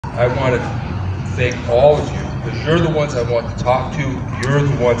I want to thank all of you, because you're the ones I want to talk to, you're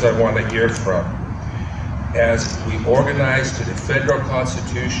the ones I want to hear from. As we organize to defend our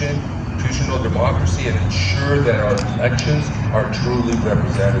constitutional democracy and ensure that our elections are truly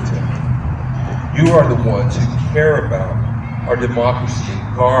representative. You are the ones who care about our democracy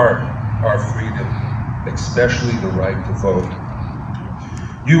and guard our freedom, especially the right to vote.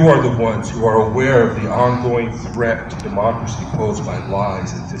 You are the ones who are aware of the ongoing threat to democracy posed by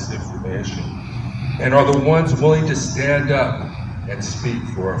lies and disinformation, and are the ones willing to stand up and speak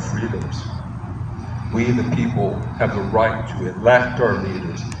for our freedoms. We, the people, have the right to elect our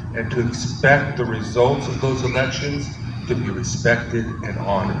leaders and to expect the results of those elections to be respected and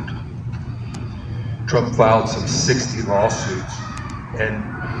honored. Trump filed some 60 lawsuits, and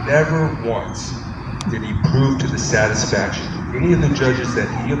never once did he prove to the satisfaction of any of the judges that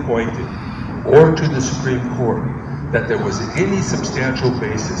he appointed or to the Supreme Court that there was any substantial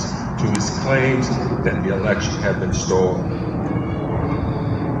basis to his claims that the election had been stolen.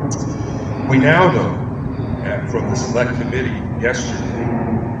 We now know from the Select Committee yesterday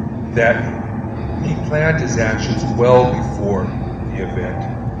that he planned his actions well before the event,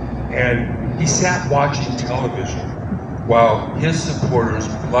 and he sat watching television while his supporters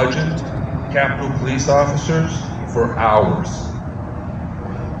bludgeoned Capitol Police officers for hours.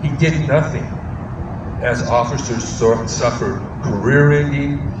 He did nothing as officers suffered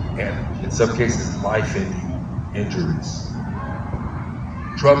career-ending and, in some cases, life-ending injuries.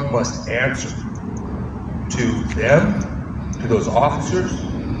 Trump must answer to them, to those officers,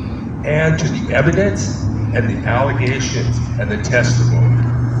 and to the evidence and the allegations and the testimony.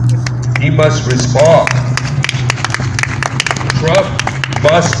 He must respond. Trump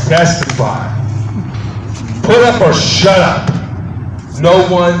must testify. Put up or shut up. No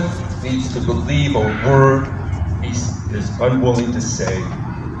one needs to believe a word he is unwilling to say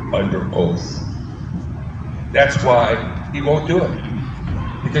under oath. That's why he won't do it.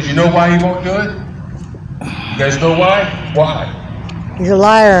 Because you know why he won't do it? You guys know why? Why? He's a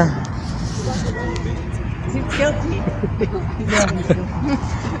liar. He's guilty.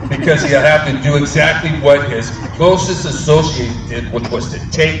 Because he'll have to do exactly what his closest associate did, which was to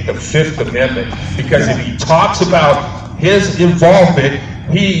take the Fifth Amendment. Because if he talks about his involvement,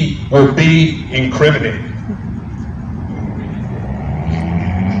 he will be incriminated.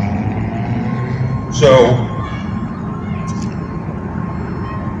 So,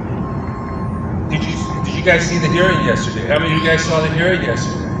 did you guys see the hearing yesterday? How many of you guys saw the hearing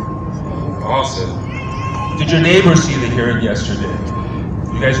yesterday? Awesome. Did your neighbor see the hearing yesterday?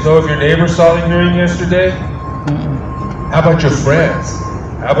 You guys know if your neighbor saw the hearing yesterday? How about your friends?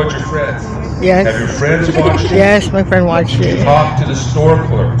 How about your friends? Yes. Have your friends watched it? Yes, my friend watched Did it. you talk to the store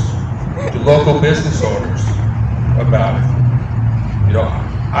clerks, to local business owners about it? You know,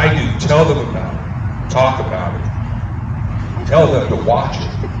 I do. Tell them about it. Talk about it. Tell them to watch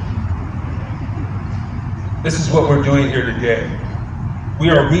it. This is what we're doing here today. We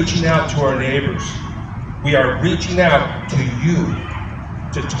are reaching out to our neighbors. We are reaching out to you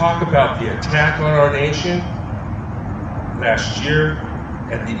to talk about the attack on our nation last year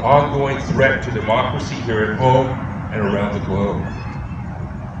and the ongoing threat to democracy here at home and around the globe.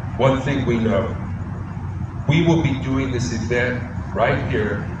 One thing we know, we will be doing this event right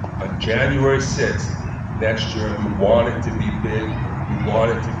here on January 6th next year. We want it to be big, we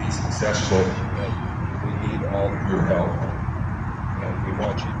want it to be successful, and we need all of your help. And we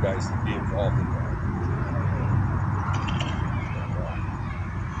want you guys to be involved in that.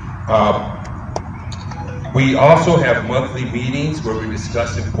 We also have monthly meetings where we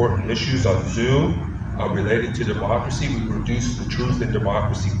discuss important issues on Zoom related to democracy. We produce the Truth in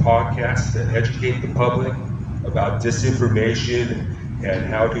Democracy podcast that educate the public about disinformation and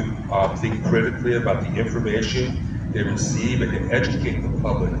how to think critically about the information they receive, and to educate the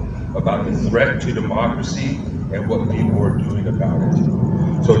public about the threat to democracy and what people are doing about it.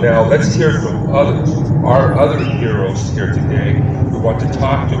 So now let's hear from others, our other heroes here today who want to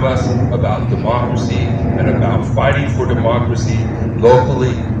talk to us about democracy and about fighting for democracy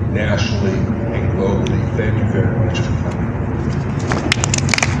locally, nationally, and globally. Thank you very much for coming.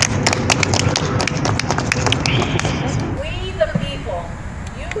 We, the people,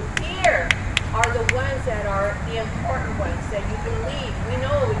 you here are the ones that are the important ones that you can lead. We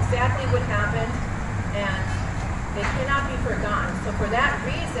know exactly what happened, and they cannot be forgotten. So for that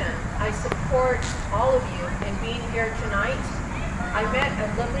reason, I support all of you in being here tonight. I met a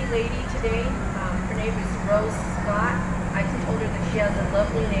lovely lady today. Her name is Rose Scott. I told her that she has a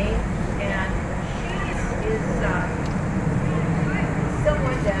lovely name, and she is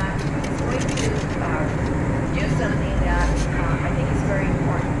someone that is going to do something that I think is very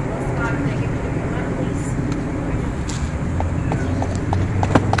important.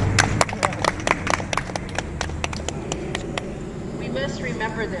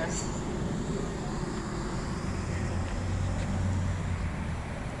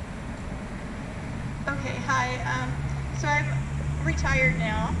 Okay, hi. So I'm retired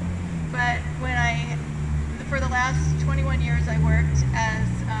now, but for the last 21 years, I worked as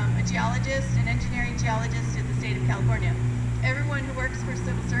a geologist, an engineering geologist in the state of California. Everyone who works for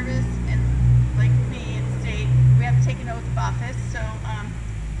civil service, and like me in the state, we have to take an oath of office. So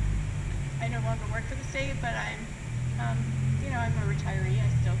I no longer work for the state, but I'm a retiree. I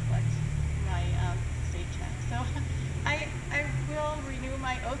still collect my state check. So I will renew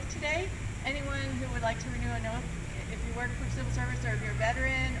my oath today. Anyone who would like to renew an oath, if you work for civil service or if you're a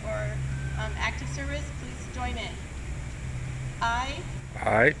veteran or active service, please join in. I,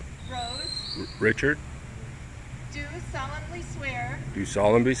 Rose, Richard, do solemnly swear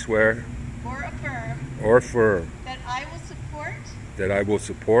or affirm that I will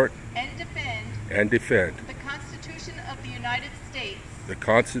support and defend the Constitution of the United States the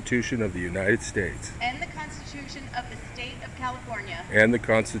Constitution of the United States and the Constitution of the State of California and the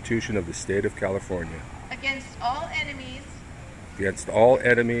Constitution of the State of California against all enemies,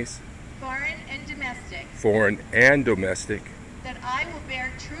 foreign and domestic, that I will bear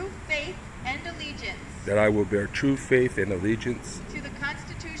true faith and allegiance to the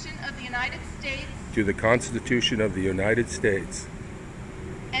Constitution of the United States to the Constitution of the United States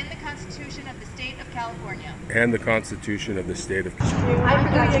and the Constitution of the State of California. and the Constitution of the State of I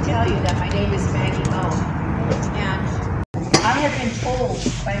forgot to tell you that my name is Maggie Moe, and I have been told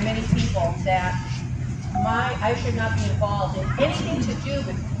by many people that I should not be involved in anything to do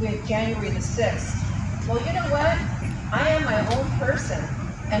with January the 6th. Well, you know what? I am my own person,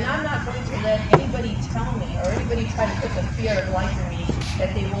 and I'm not going to let anybody tell me or anybody try to put the fear of life in me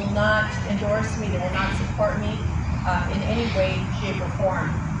that they will not endorse me, they will not support me in any way, shape, or form.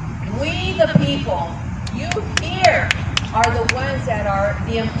 We, the people, you here are the ones that are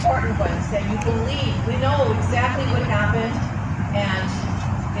the important ones that you believe. We know exactly what happened, and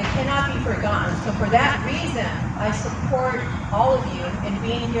it cannot be forgotten. So for that reason, I support all of you in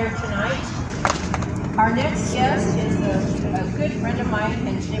being here tonight. Our next guest is a good friend of mine,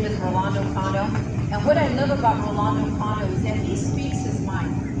 and his name is Rolando Condo. And what I love about Rolando Condo is that he speaks his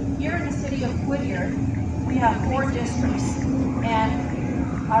mind. Here in the city of Whittier, we have 4 districts. And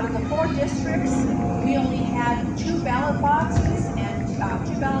out of the 4 districts, we only had 2 ballot boxes and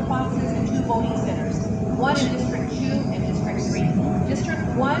 2 voting centers. One in District 2 and District 3. District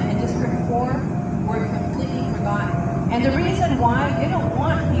 1 and District 4 were completely forgotten. And the reason why, they don't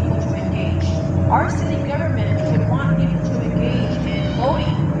want people to engage. Our city government would want people to engage in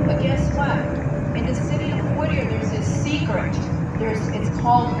voting, but guess what? In the city of Whittier, there's this secret. It's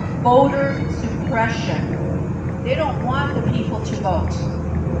called voter suppression. They don't want the people to vote.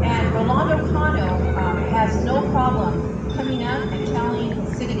 And Rolando Cano has no problem coming up and telling the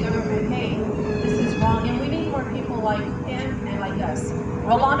city government, hey, this is wrong, and we need more people like him and like us.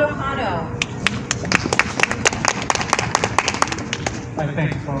 Rolando Cano. Hi,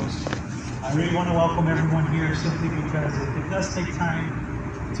 thank you, folks. I really want to welcome everyone here simply because it does take time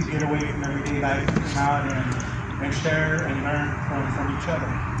to get away from everyday life and come out and share and learn from each other.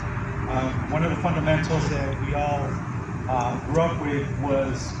 One of the fundamentals that we all grew up with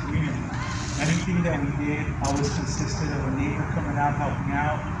was community. Anything that we did always consisted of a neighbor coming out, helping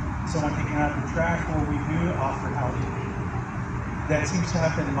out, someone taking out the trash. What we do, offer help. That seems to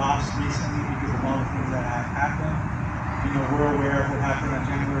have been lost recently because of all the things that have happened. You know, we're aware of what happened on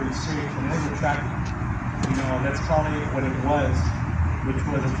January 6th, and it was a tragedy. You know, let's call it what it was, which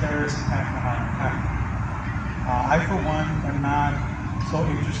was a terrorist attack behind attack. I, for one, am not so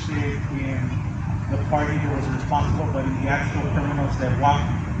interested in the party that was responsible, but in the actual criminals that walked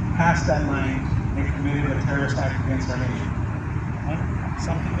past that line and committed a terrorist act against our nation.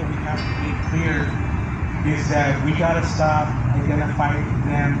 Something that we have to make clear is that we gotta stop identifying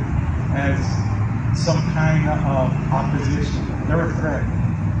them as some kind of opposition. They're a threat.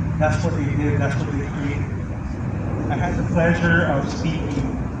 That's what they did, that's what they created. I had the pleasure of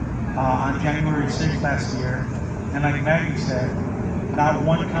speaking on January 6th last year, and like Maggie said, not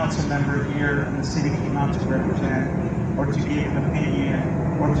one council member here in the city came out to represent or to give an opinion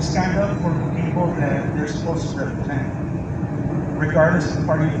or to stand up for the people that they're supposed to represent. Regardless of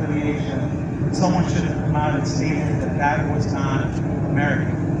party affiliation, someone should have come out and stated that that was not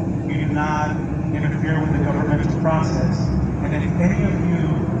American. You do not interfere with the governmental process. And if any of you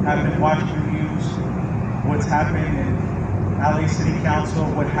have been watching the news, what's happened in LA City Council,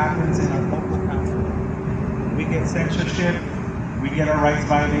 what happens in our local council, we get censorship, we get our rights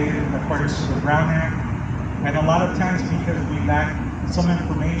violated in accordance to the Brown Act, and a lot of times because we lack some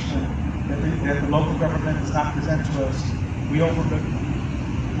information that the local government does not present to us, we overlook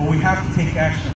it. But we have to take action.